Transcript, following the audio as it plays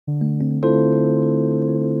So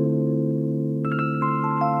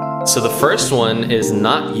the first one is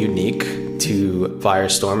not unique to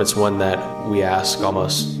Firestorm. It's one that we ask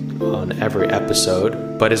almost on every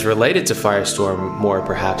episode, but is related to Firestorm more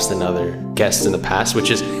perhaps than other guests in the past, which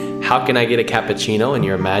is, how can I get a cappuccino in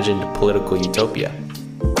your imagined political utopia?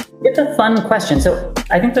 It's a fun question. So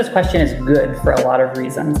I think this question is good for a lot of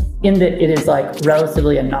reasons, in that it is like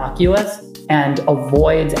relatively innocuous and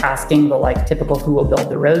avoids asking the like typical who will build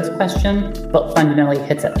the roads question, but fundamentally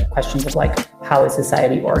hits at questions of like, how is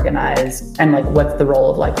society organized and like what's the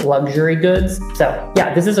role of like luxury goods? So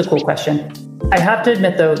yeah, this is a cool question. I have to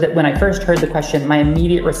admit though that when I first heard the question, my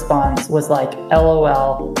immediate response was like,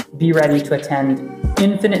 LOL, be ready to attend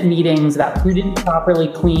infinite meetings about who didn't properly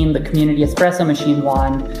clean the community espresso machine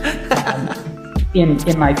wand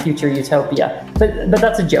in my future utopia. But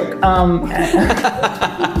that's a joke.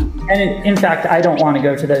 And in fact, I don't want to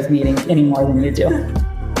go to those meetings any more than you do.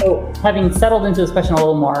 So having settled into this question a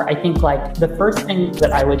little more, I think like the first thing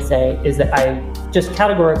that I would say is that I just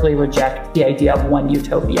categorically reject the idea of one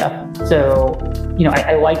utopia. So,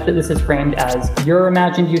 I like that this is framed as your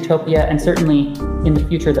imagined utopia, and certainly in the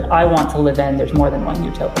future that I want to live in, there's more than one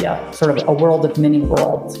utopia, sort of a world of many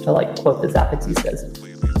worlds, to like quote the Zapatistas.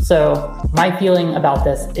 So my feeling about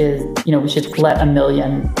this is, we should let 1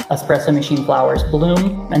 million espresso machine flowers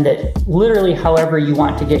bloom, and that literally however you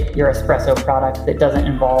want to get your espresso product that doesn't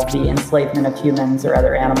involve the enslavement of humans or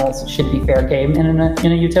other animals should be fair game in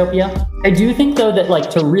a utopia. I do think though that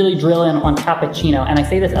like to really drill in on cappuccino, and I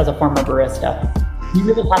say this as a former barista, you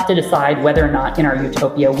really have to decide whether or not in our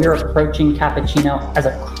utopia we're approaching cappuccino as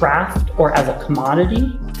a craft or as a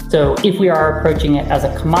commodity. So if we are approaching it as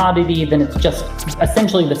a commodity, then it's just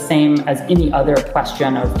essentially the same as any other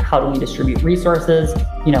question of how do we distribute resources.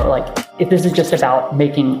 Like if this is just about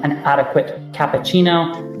making an adequate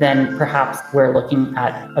cappuccino, then perhaps we're looking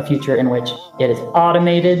at a future in which it is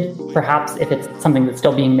automated. Perhaps if it's something that's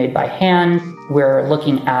still being made by hand, we're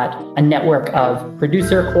looking at a network of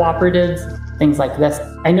producer cooperatives, things like this.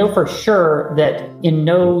 I know for sure that in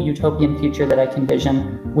no utopian future that I can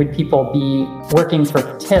envision would people be working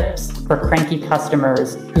for tips for cranky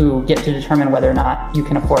customers who get to determine whether or not you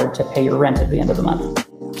can afford to pay your rent at the end of the month.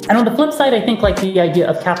 And on the flip side, I think like the idea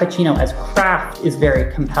of cappuccino as craft is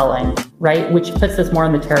very compelling, right? Which puts us more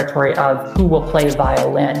in the territory of who will play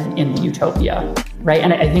violin in the utopia, right?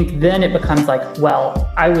 And I think then it becomes like,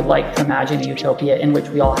 well, I would like to imagine a utopia in which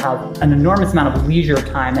we all have an enormous amount of leisure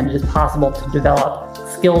time and it is possible to develop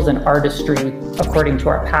skills and artistry according to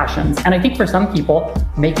our passions. And I think for some people,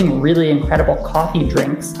 making really incredible coffee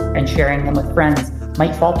drinks and sharing them with friends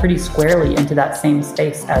might fall pretty squarely into that same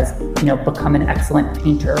space as, become an excellent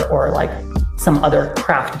painter or like some other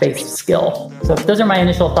craft-based skill. So those are my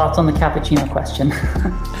initial thoughts on the cappuccino question.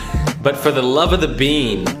 But for the love of the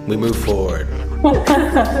bean, we move forward.